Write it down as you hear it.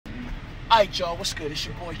Alright, y'all, what's good? It's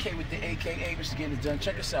your boy K with the AKA Mr. Getting It Done.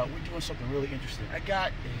 Check us out. We're doing something really interesting. I got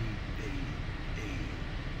a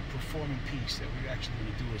performing piece that we're actually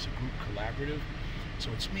going to do as a group collaborative.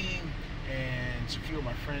 So it's me and a few of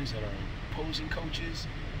my friends that are posing coaches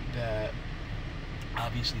that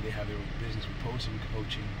obviously they have their own business with posing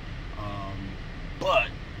coaching. But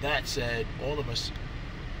that said, all of us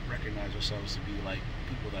recognize ourselves to be like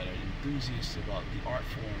people that are enthusiasts about the art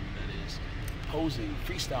form that is posing,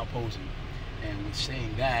 freestyle posing. And with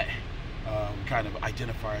saying that, we kind of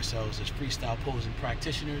identify ourselves as freestyle posing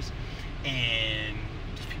practitioners and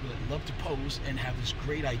just people that love to pose and have this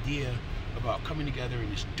great idea about coming together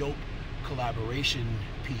in this dope collaboration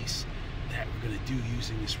piece that we're going to do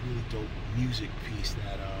using this really dope music piece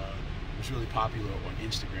that is really popular on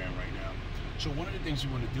Instagram right now. So one of the things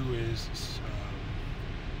we want to do is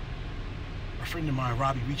a friend of mine,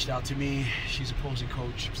 Robbie, reached out to me. She's a posing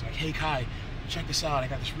coach. She was like, hey Kai, check this out. I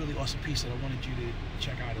got this really awesome piece that I wanted you to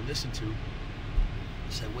check out and listen to. I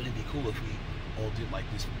said, wouldn't it be cool if we all did like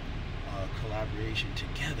this collaboration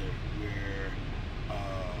together where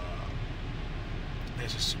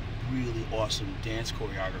there's this really awesome dance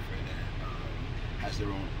choreographer that has their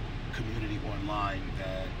own community online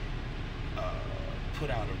that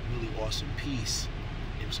put out a really awesome piece.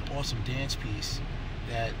 It was an awesome dance piece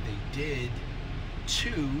that they did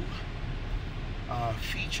to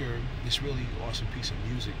feature this really awesome piece of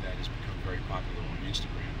music that has become very popular on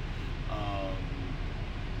Instagram.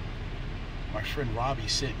 My friend Robbie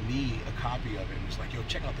sent me a copy of it and was like, yo,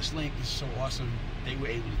 check out this link, this is so awesome. They were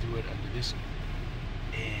able to do it under this,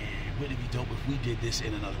 and wouldn't it be dope if we did this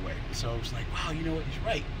in another way? So I was like, wow, you know what, he's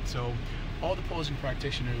right. So all the posing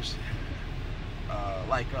practitioners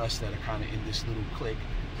like us that are kind of in this little clique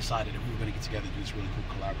decided that we were going to get together and do this really cool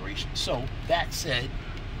collaboration. So that said,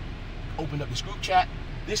 opened up this group chat.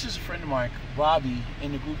 This is a friend of mine, Robbie,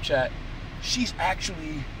 in the group chat. She's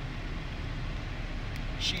actually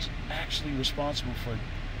responsible for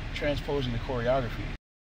transposing the choreography.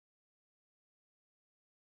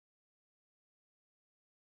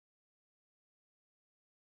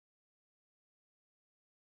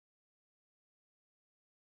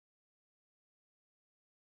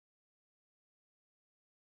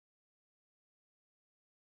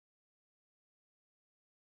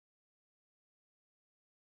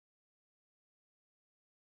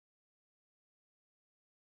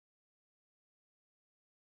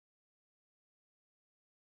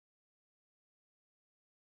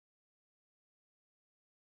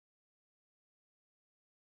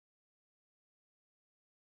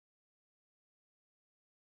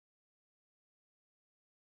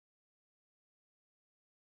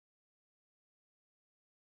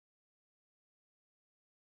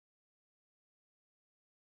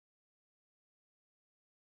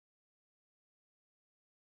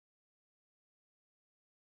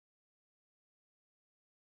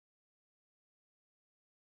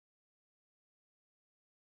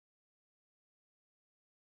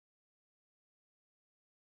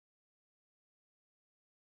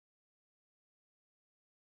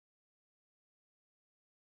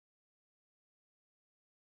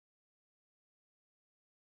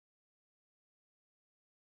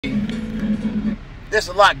 There's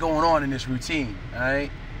a lot going on in this routine, all right?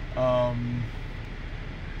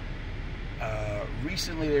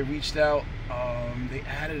 Recently they reached out, they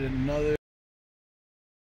added another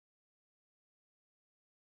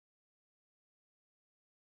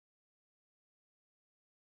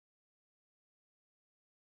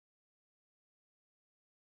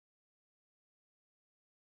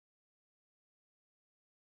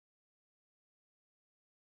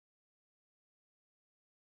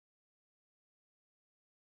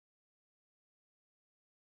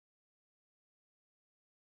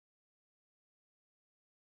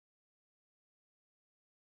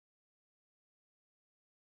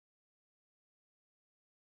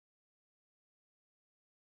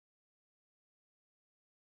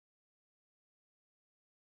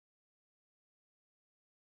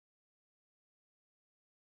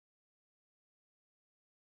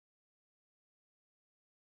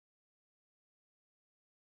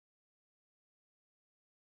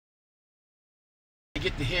you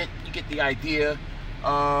get the hint, you get the idea.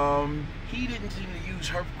 He didn't seem to use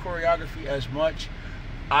her choreography as much.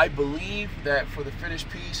 I believe that for the finished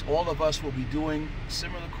piece, all of us will be doing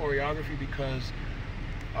similar choreography because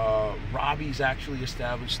Robbie's actually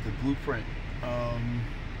established the blueprint.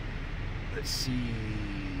 Let's see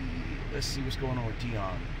what's going on with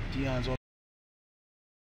Dion. Dion's also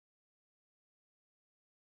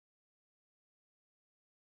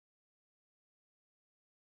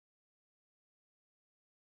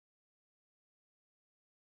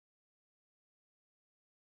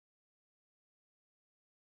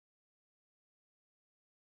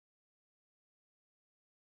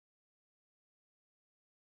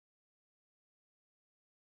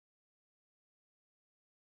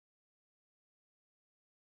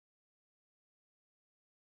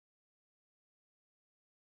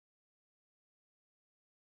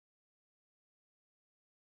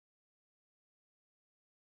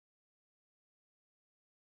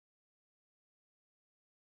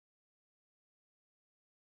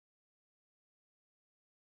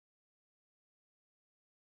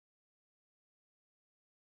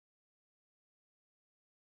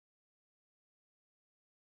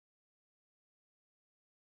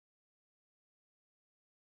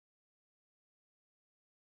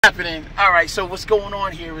Happening. All right, so what's going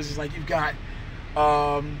on here is like you've got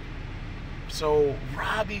so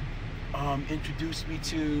Robbie introduced me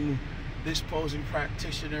to this posing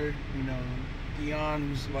practitioner, you know, Dion,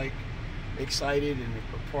 who's like excited and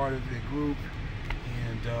a part of the group,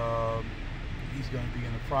 and he's going to be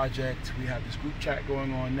in the project. We have this group chat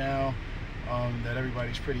going on now that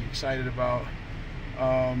everybody's pretty excited about.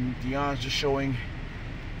 Dion's just showing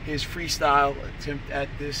his freestyle attempt at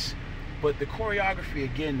this. But the choreography,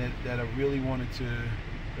 again, that I really wanted to,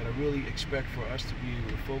 that I really expect for us to be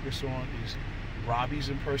able to focus on is Robbie's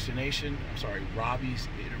impersonation. I'm sorry, Robbie's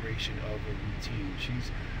iteration of a routine.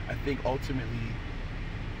 She's, I think, ultimately,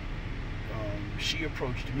 she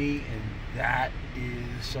approached me, and that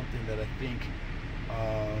is something that I think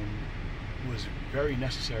was very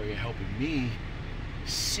necessary in helping me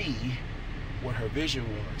see what her vision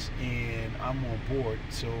was, and I'm on board.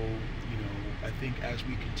 So, you know, I think as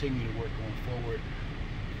we continue to work going forward,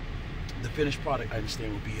 the finished product, I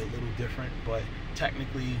understand, will be a little different, but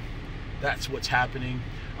technically that's what's happening.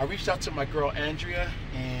 I reached out to my girl Andrea,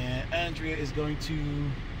 and Andrea is going to,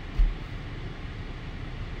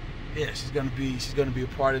 yeah, she's gonna be a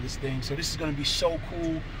part of this thing. So this is gonna be so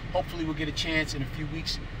cool. Hopefully we'll get a chance in a few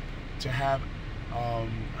weeks to have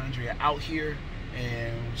Andrea out here.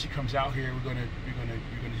 And when she comes out here, we're gonna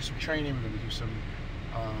do some training. We're gonna do some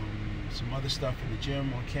other stuff in the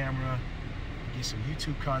gym on camera, get some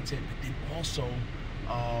YouTube content. But then also,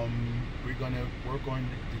 we're gonna work on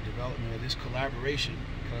the development of this collaboration,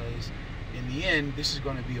 because in the end, this is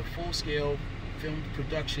gonna be a full-scale filmed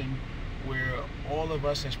production where all of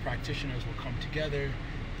us as practitioners will come together,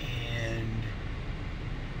 and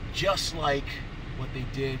just like what they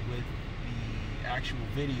did with the actual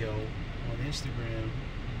video on Instagram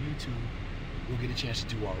and YouTube, we'll get a chance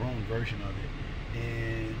to do our own version of it,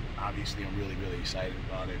 and obviously I'm really excited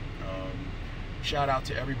about it. Shout out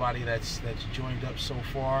to everybody that's joined up so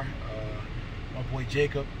far. My boy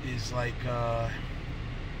Jacob is like,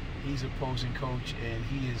 he's a posing coach, and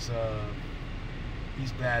he's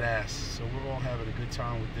badass. So we're all having a good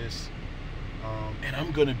time with this, and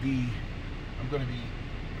I'm gonna get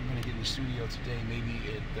in the studio today, maybe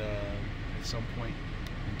at some point,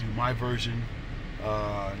 and do my version.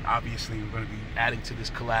 And obviously we're going to be adding to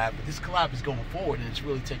this collab, but this collab is going forward, and it's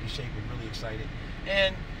really taking shape. I'm really excited,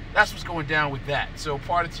 and that's what's going down with that. So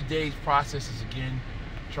part of today's process is, again,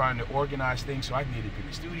 trying to organize things. So I need to be in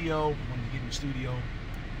the studio. We're going to get in the studio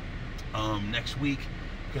next week,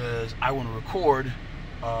 because I want to record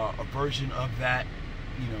a version of that,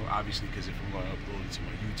 you know, obviously, because if I'm going to upload it to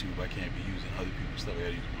my YouTube, I can't be using other people's stuff. I got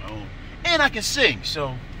to use my own, and I can sing.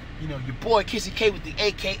 So, you know, your boy Kissy K with the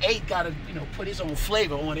AKA gotta, you know, put his own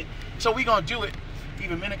flavor on it. So we're gonna do it.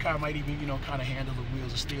 Even Minikai might even, you know, kind of handle the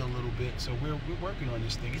wheels of steel a little bit. So we're working on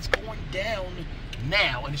this thing. It's going down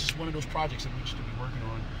now, and it's just one of those projects that we should be working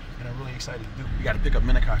on, and I'm really excited to do. We got to pick up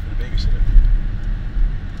Minikai for the babysitter.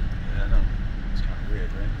 Yeah, I know. It's kind of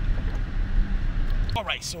weird, right? All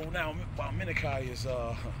right. So now, while Minikai is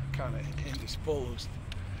kind of indisposed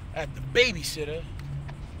at the babysitter,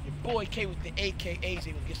 your boy K with the AKA is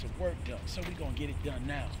able to get some work done. So we're going to get it done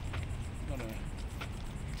now. We're going to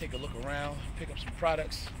take a look around, pick up some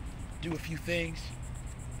products, do a few things,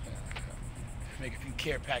 make a few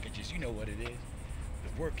care packages. You know what it is.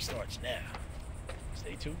 The work starts now.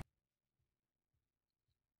 Stay tuned.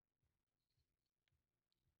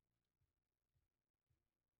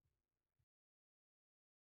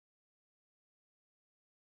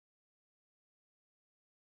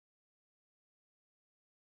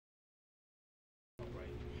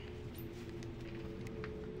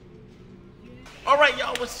 All right,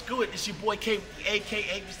 y'all, what's good? It's your boy K,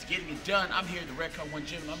 AKA Mr. Getting It Done. I'm here at the Red Car 1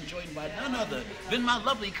 Gym, and I'm joined by none other than my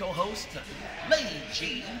lovely co-host, Lady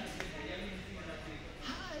G.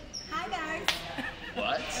 Hi, guys.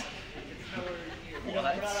 What?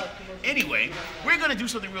 What? Anyway, we're going to do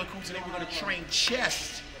something real cool today. We're going to train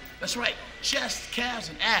chest. That's right, chest, calves,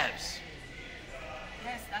 and abs.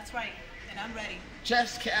 Yes, that's right, and I'm ready.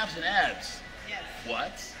 Chest, calves, and abs. Yes.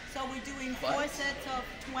 What? So we're doing 4 sets of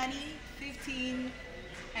 20, 15,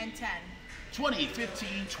 and 10. 20, 15,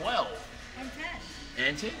 12. And 10.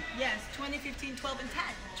 And 10? Yes, 20, 15, 12, and 10.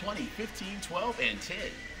 20, 15, 12, and 10.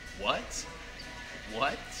 What?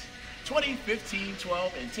 What? 20, 15,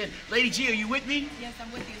 12, and 10. Lady G, are you with me? Yes,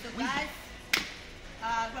 I'm with you. So guys,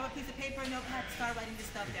 grab a piece of paper, notepad, start writing this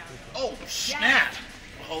stuff down. Oh, snap.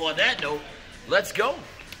 Yes. Well, on that note, let's go.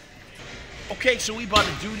 Okay, so we about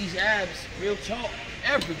to do these abs, real talk.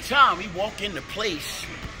 Every time we walk into place,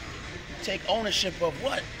 take ownership of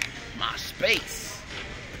what? My space.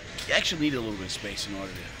 You actually need a little bit of space in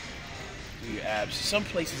order to do your abs. Some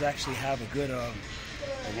places actually have a good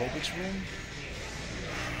aerobics room.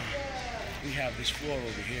 We have this floor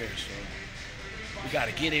over here, so we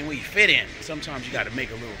gotta get in where you fit in. Sometimes you gotta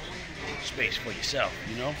make a little space for yourself,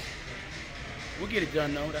 you know? We'll get it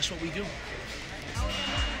done though, that's what we do.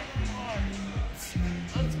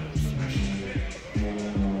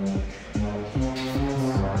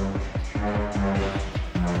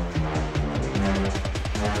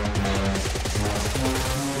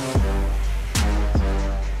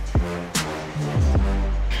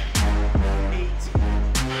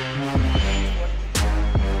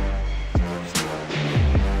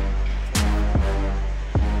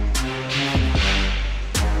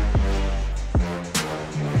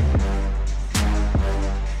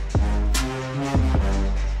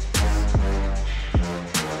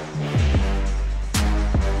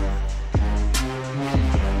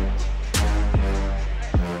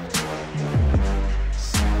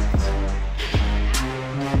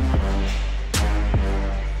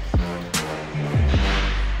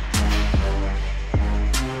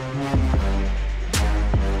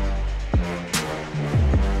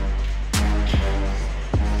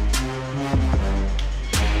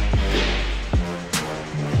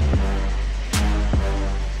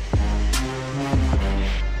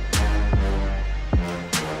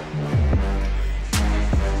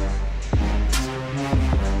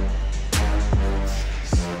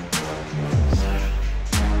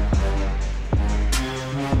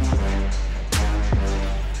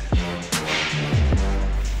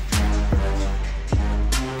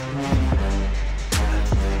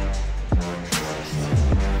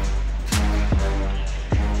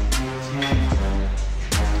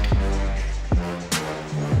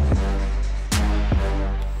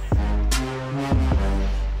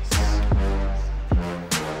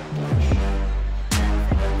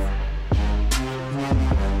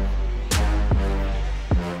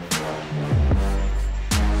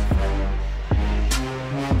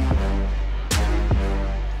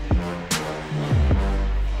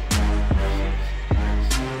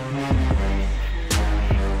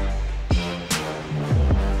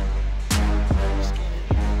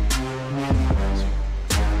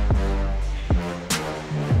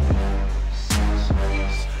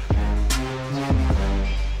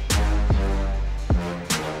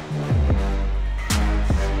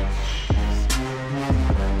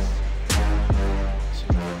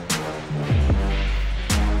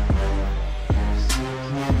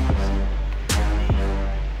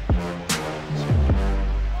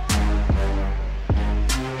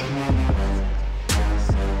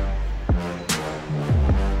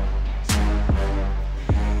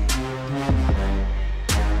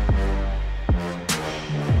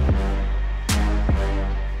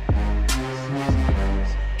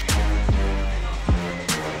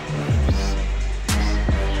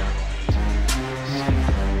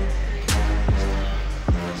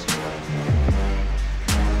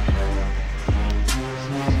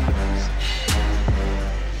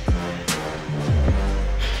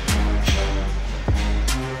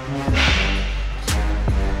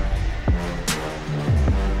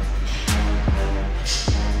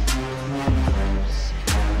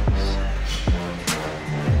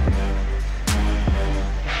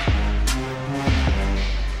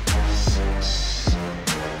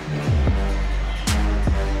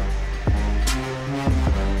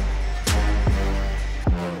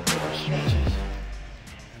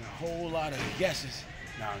 Guesses.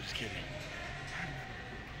 No, I'm just kidding.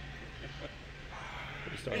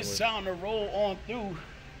 It's time to roll on through.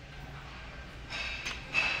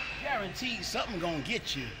 Guaranteed something gonna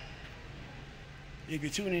get you. If you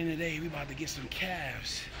tune in today, we about to get some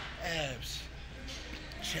calves, abs,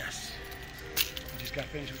 chest. We just got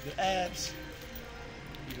finished with the abs.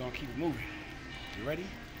 We're gonna keep it moving. You ready?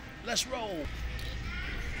 Let's roll.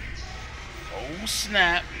 Oh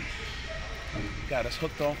snap. Got us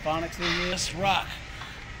hooked on phonics in here. Let's rock.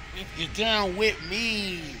 If you're down with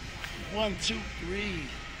me, 1, 2, 3.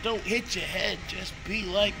 Don't hit your head, just be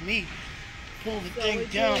like me. Pull the thing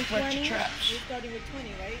down, flex your traps. We're starting with 20,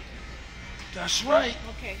 right? That's right.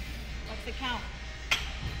 Okay. What's the count?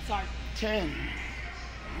 Sorry. 10,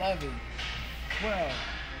 11, 12,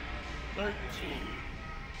 13,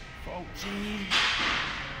 14,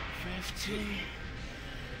 15,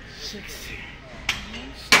 16,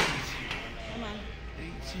 17. Come on.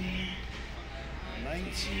 18,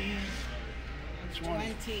 19,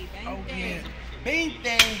 20. 20. Oh, yeah. 20.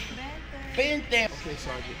 20. Okay,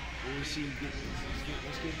 Sergeant. Let me see you get this.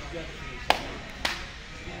 Let's get it together. Let's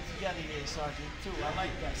get it together here, Sergeant. 2. I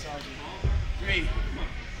like that, Sergeant. 3.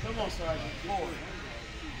 Come on, Sergeant. 4.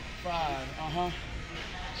 5.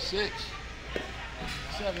 6.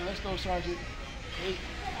 7. Let's go, Sergeant. 8,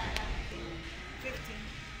 15,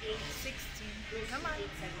 16, come on, 17,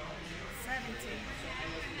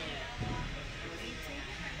 18,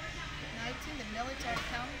 19, the military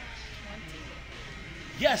count, 20.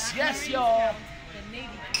 yes, Not yes, Marines y'all. count, the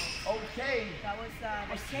Navy count. Okay. That was the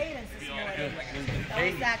cadence this morning. That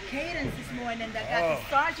Hey. was that cadence this morning that got the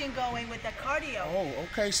sergeant going with the cardio. Oh,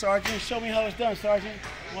 okay, Sergeant. Show me how it's done, Sergeant.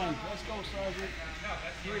 1, let's go, Sergeant.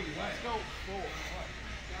 3, let's go. 4,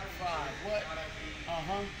 5, what?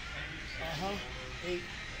 8,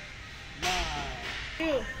 9.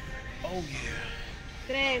 2, Oh, yeah.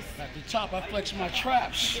 3, At the top, I flex my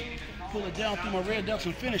traps. Pull it down through my rear delts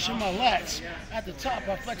and finish in my lats. At the top,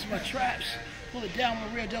 I flex my traps. Pull it down my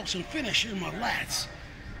rear delts and finish in my lats.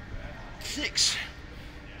 6,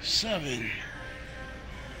 7,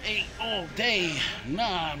 8 all day.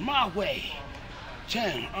 9 my way.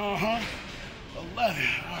 10, 11.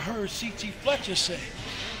 I heard C.T. Fletcher say.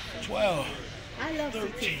 12, I love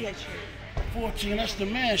 13, C.T. Fletcher. 14, that's the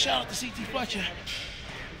man. Shout out to C.T. Fletcher.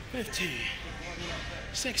 15,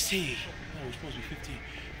 16. Oh, it's supposed to be 15.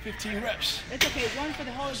 15 reps. It's okay, 1 for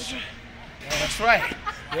the whole of the group. Yeah, that's right.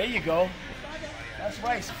 There you go. That's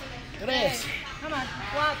right. 3. Come on,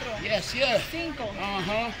 4, Yes, yes. 5, 6, Yes. 7, come on,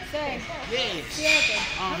 8, 9, 10,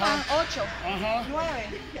 11, Oh,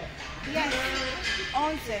 yeah.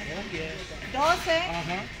 12,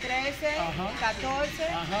 13,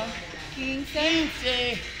 14, 15.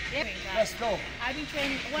 15. Yep. Let's go. I've been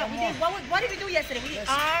training. Well, Come we on. did, what did we do yesterday? We did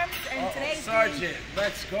arms, and today Sergeant.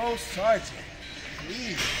 Let's go, Sergeant.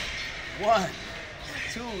 Please. 1,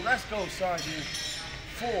 2. Let's go, Sergeant.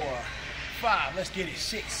 4, 5. Let's get it.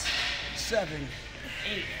 6, 7,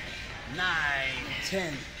 8, 9,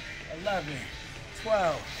 10, 11,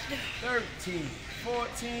 12, 13,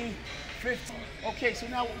 14, 15. Okay, so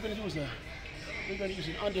now what we're going to do is we're going to use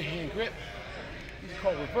an underhand grip. This is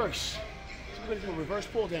called reverse. So we're going to do a reverse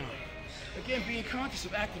pull down. Again, being conscious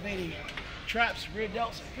of activating traps, rear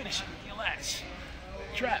delts, and finishing with your lats.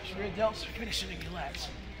 Traps, rear delts, finishing in your lats.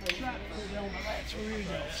 Trap, pull down my lats, rear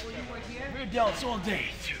delts. Rear delts all day.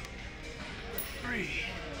 2, 3,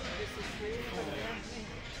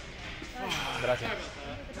 4, 5. Gracias.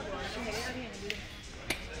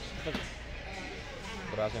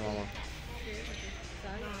 Gracias, mamá.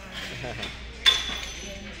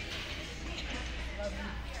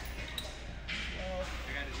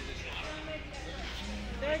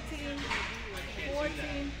 13,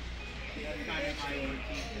 14, 15,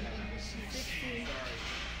 16.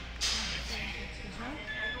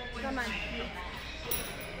 Come on. 19,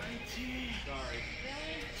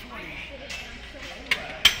 20.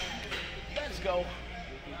 Let's go.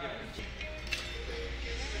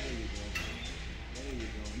 There you go.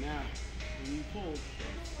 Now, when you pull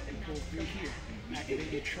through here.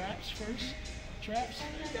 Activate your traps first. Traps.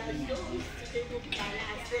 And you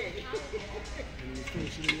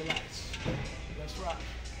finish it in your lats. Let's rock.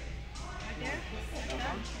 Right there?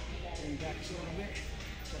 And back just a little bit.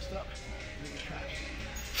 Chest up. Make your traps.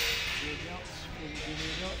 Rear delts. Pull with your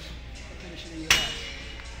rear delts. Finish it in your lats.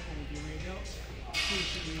 Pull with your rear delts.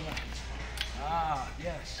 Finish it in your lats. Ah,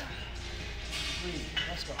 yes. 3.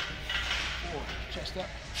 Let's go. 4. Chest up.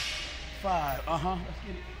 5. Let's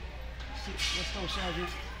get it. 6. Let's go, Sergeant.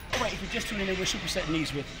 All right, if you're just tuning in, we're supersetting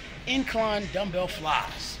these with incline dumbbell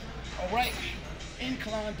flies. All right?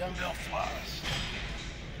 Incline dumbbell flies.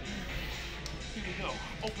 Here we go.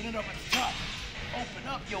 Open it up at the top. Open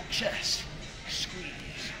up your chest.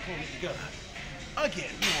 Squeeze. Pull it together.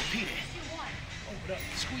 Again, you repeat it. Open up.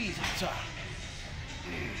 Squeeze at the top.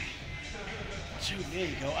 2. There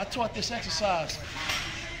you go. I taught this exercise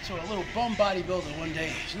to a little bum bodybuilder one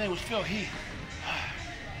day. His name was Phil. He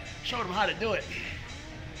showed him how to do it.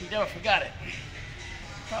 He never forgot it.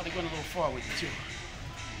 Probably went a little far with it too.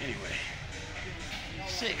 Anyway.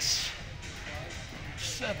 6,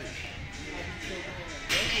 7,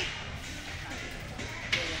 8,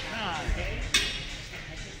 9,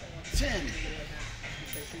 10,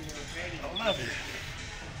 11,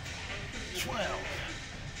 12,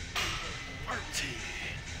 13,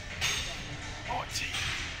 14,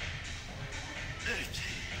 15,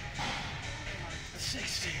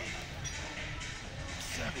 16,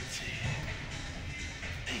 17,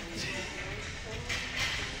 18,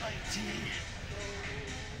 19,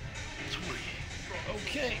 20.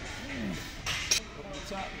 Okay. Up on the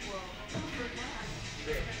top.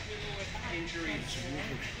 Injuries.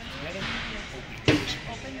 Together. Open.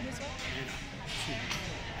 Open this way. And up. 2.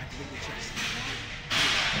 Activate your chest.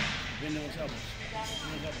 Bend those elbows.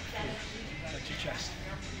 Bend those elbows. 4. Touch your chest.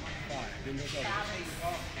 5. Bend those elbows.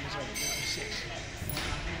 Bend those elbows. 6.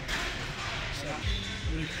 7.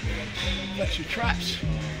 Flex your traps.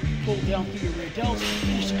 Pull down through your rear delts.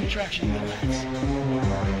 Finish the contraction in your lats.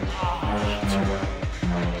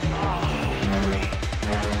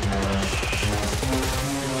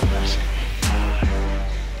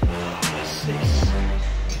 6,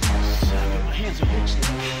 7. My hands are hooks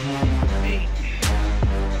now. 8,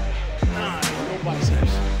 9. No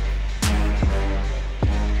biceps.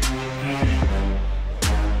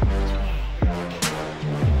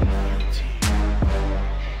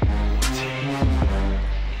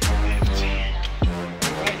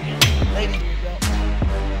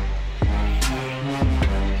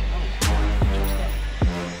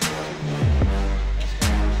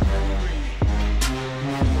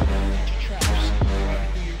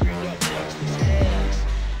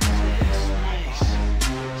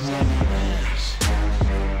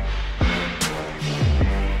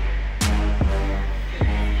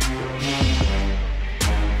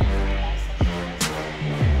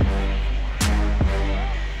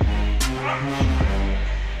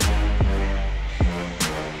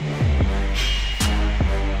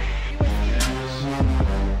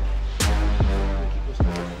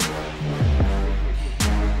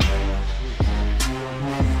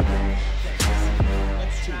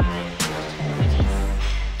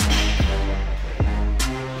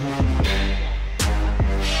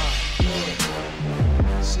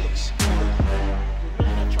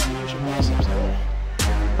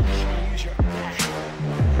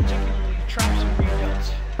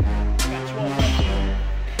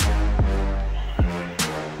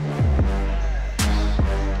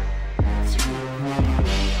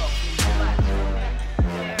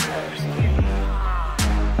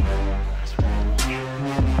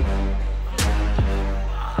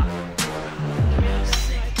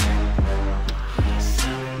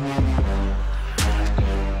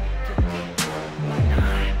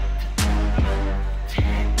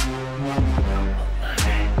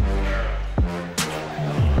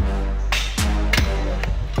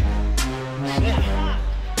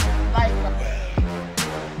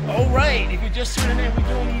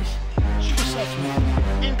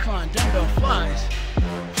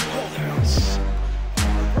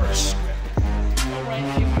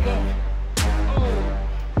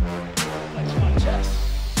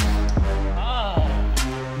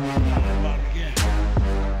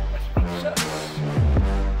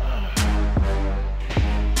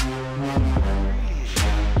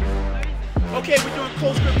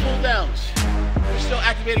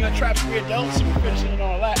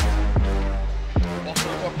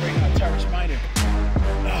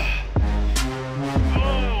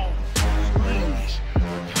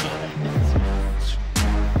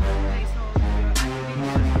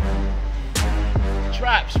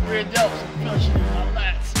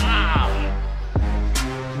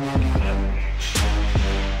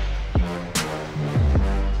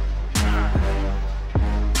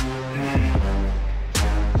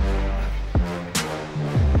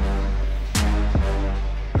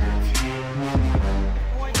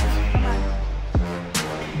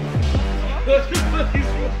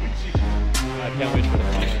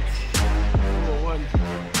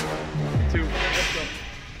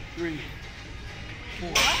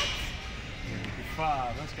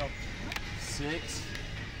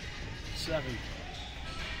 7,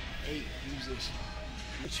 8, use this.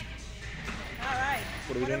 All right.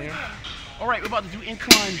 What are we doing here? All right, we're about to do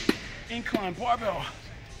incline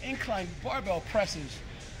barbell presses.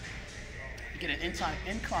 Get an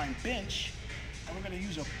incline bench, and we're gonna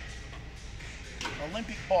use a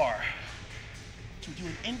Olympic bar to do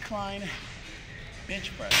an incline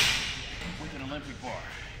bench press with an Olympic bar.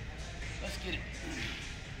 Let's get it.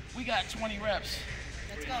 We got 20 reps.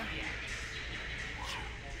 Let's go.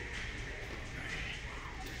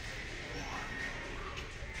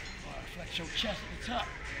 Flex your chest at the top.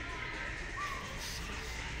 6,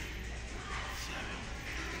 7,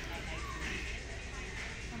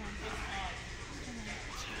 8,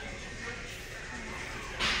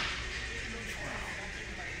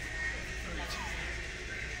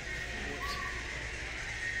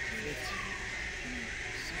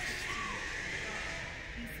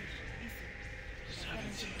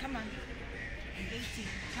 Come on. 18.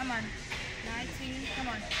 Come on. 19. Come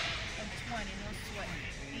on. And 20. No sweat.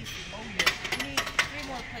 Easy. oh yeah. We need 3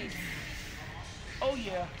 more plates. Oh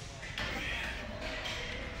yeah.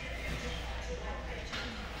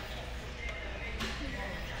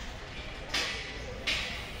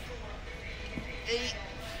 8.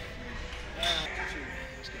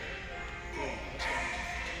 Let's go. 4. Let's go.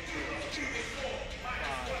 3. Let's go. 5.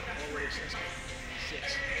 All this. Let's go.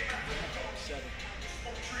 6. 7.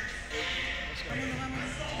 8. Let's go. 1,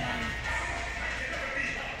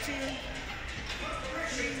 2,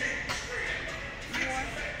 3, 4,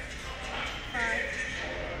 5,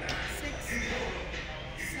 6,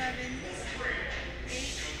 7,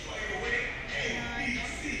 8, 9,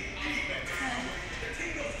 10,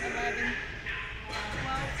 11,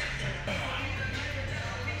 12.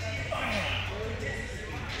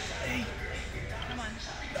 Come on.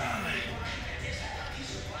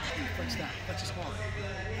 Flex that. Flex is hard.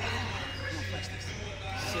 Come on, flex this.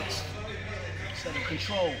 6, 7.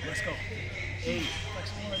 Control. Let's go. 8.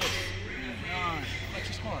 Flex more of this. 9. Flex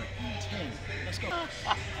is hard. 10. Let's go.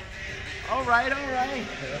 All right, all right.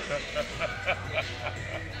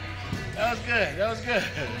 That was good. That was good.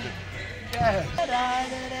 Yeah.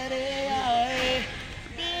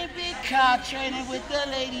 Big car training with the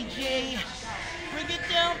Lady J. Bring it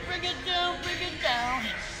down, bring it down, bring it down.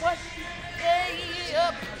 What? Hey,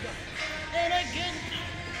 up. And again,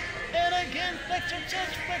 flex your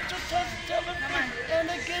chest, tell them, and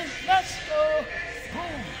again, let's go.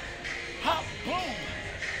 Boom, hop,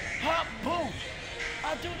 boom.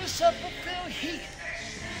 I do this up and feel heat.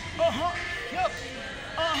 Yup,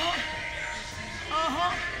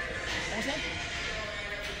 What was that?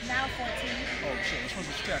 Now 14. Oh shit, this one's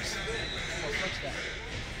a stress. 4, flex that.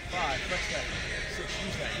 5, flex that. 6,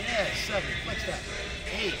 use that. Yeah, 7, flex that.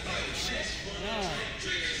 8, oh shit. 9,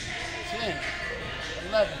 10,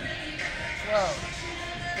 11, 12,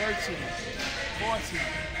 13, 14,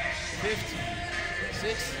 15,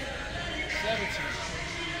 16, 17,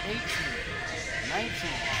 18, 19,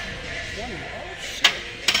 20. Oh shit.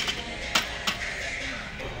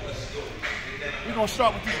 We're gonna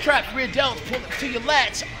start with these traps, rear delts, pull it to your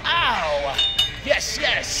lats. Ow!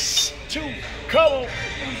 Yes. 2, come on.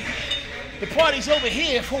 The party's over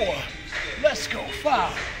here. 4. Let's go.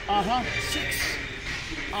 5. 6.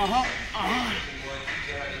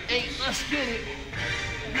 8. Let's get it.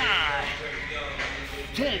 9.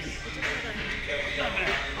 10.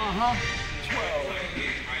 11. 12.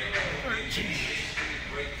 13.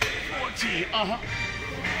 14.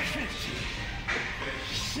 15.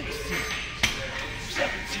 16.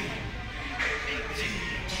 17. 18.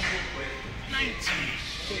 19.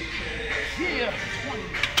 Yeah. 20.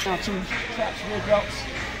 Now 2 traps, rear delts.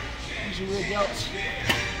 Using rear delts.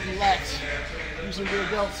 Relax. Using rear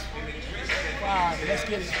delts. 5. Let's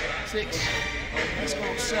get it. 6. Let's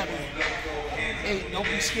go. 7. 8. Don't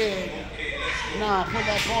be scared. 9. Pull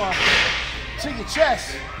that bar to your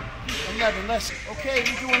chest. 11. Let's. Okay,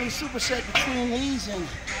 we're doing these superset between these and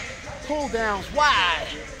pull downs wide.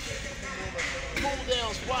 Pull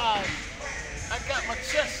downs wide. I got my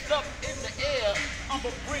chest up in the air. I'ma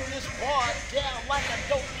bring this bar down like I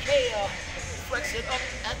don't care. Flex it up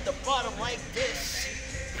at the bottom like this.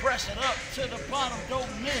 Press it up to the bottom, don't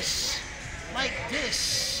miss. Like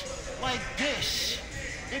this, like this.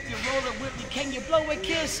 If you roll it with me, can you blow a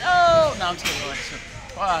kiss? Oh, no, I'm just kidding.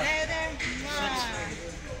 5, 6,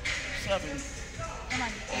 7. Come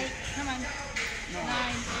on, 8, come on.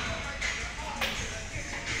 9,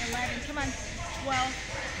 11, come on. 12,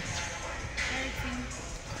 13,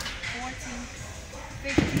 14,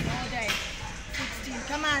 15, all day. 16,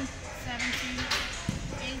 come on. 17,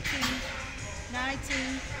 18,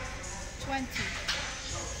 19, 20.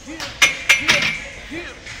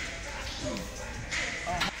 Here.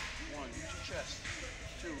 1, use your chest.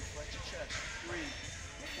 2, flex your chest. 3,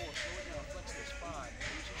 4, slow it down, flex this. 5,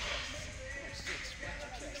 use your chest. 6, flex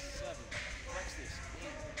your chest. 7, flex this. 8,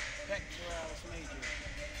 pectoralis major.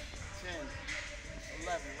 10,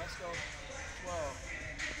 11, let's go. 12,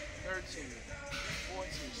 13, 14,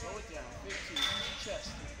 slow it down. 15, use your chest.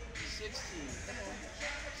 16, come on.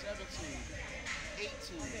 17,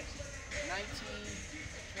 18, 19, 20.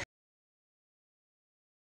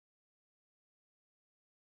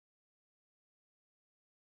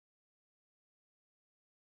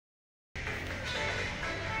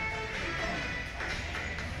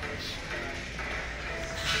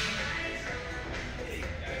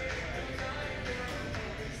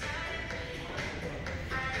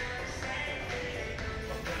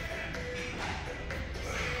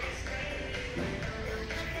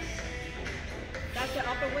 That's the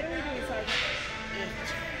upper. What are we doing, Sergeant?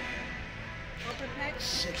 Upper pec.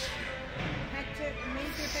 6,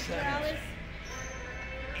 Major pectoralis.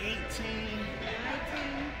 18,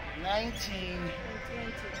 19, 19,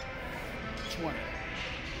 20. 20.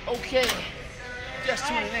 Okay, just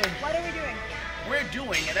tuning in. What are we doing? We're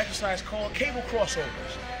doing an exercise called cable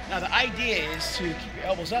crossovers. Now the idea is to keep your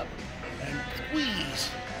elbows up and squeeze,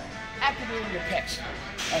 activating your pecs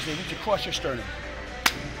as they reach across your sternum.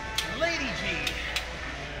 Lady G,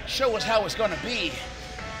 show us how it's gonna be.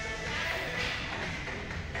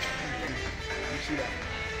 You see that?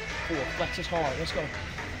 4, flex is hard, let's go.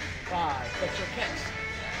 5. Flex your pecs.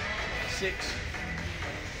 6,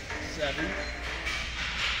 7,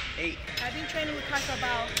 8. I've been training with Kai for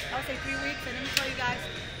about, I'll say 3 weeks, and let me tell you guys,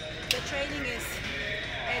 the training is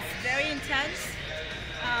very intense,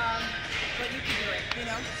 but you can do it, you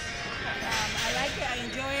know. I like it, I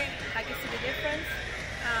enjoy it, I can see the difference,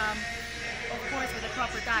 of course with a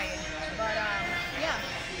proper diet, but yeah,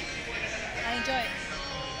 I enjoy it.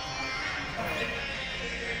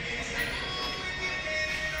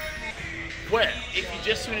 Well, if you're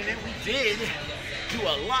just tuning in, we did do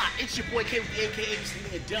a lot. It's your boy K with the AKA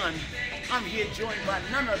Getting It Done. I'm here joined by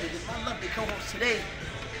none other than my lovely co-host today.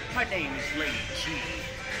 Her name is Lady G.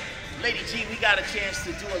 Lady G, we got a chance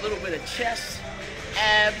to do a little bit of chest,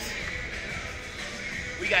 abs.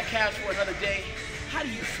 We got calves for another day. How do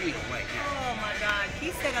you feel right now? Oh my God,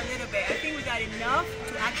 he said a little bit. I think we got enough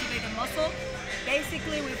to activate the muscle.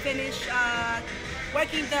 Basically, we finished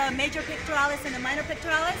working the major pectoralis and the minor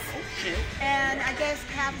pectoralis. Oh shit. And I guess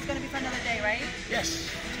calf is gonna be for another day, right? Yes,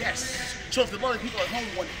 yes. So if the lovely people at home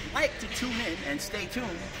would like to tune in and stay tuned,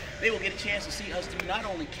 they will get a chance to see us do not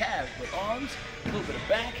only calves, but arms, a little bit of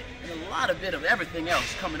back, and a lot of bit of everything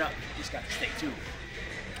else coming up. Just got to stay tuned.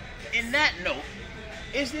 In that note,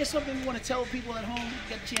 is there something you want to tell people at home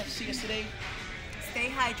get a chance to see us today? Stay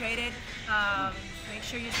hydrated. Make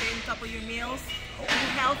sure you stay on top of your meals. Eat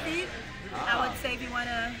healthy. I would say if you want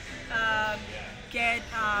to get,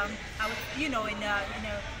 in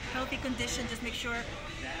a healthy condition, just make sure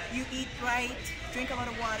you eat right, drink a lot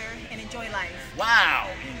of water, and enjoy life. Wow,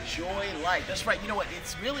 enjoy life. That's right. You know what?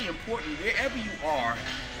 It's really important wherever you are,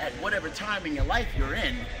 at whatever time in your life you're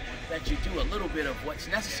in, that you do a little bit of what's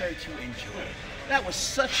necessary to enjoy. That was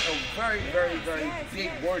such a very, very, very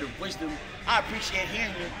big word of wisdom. I appreciate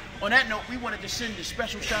hearing you. On that note, we wanted to send a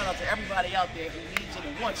special shout out to everybody out there who needs it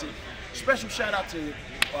and wants it. Special shout out to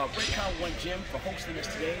Breakcon One Gym for hosting us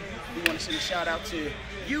today. We want to send a shout out to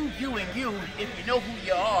you, and you. If you know who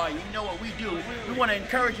you are, you know what we do. We want to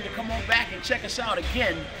encourage you to come on back and check us out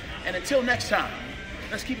again. And until next time,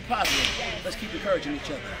 let's keep it positive. Let's keep encouraging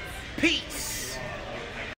each other. Peace.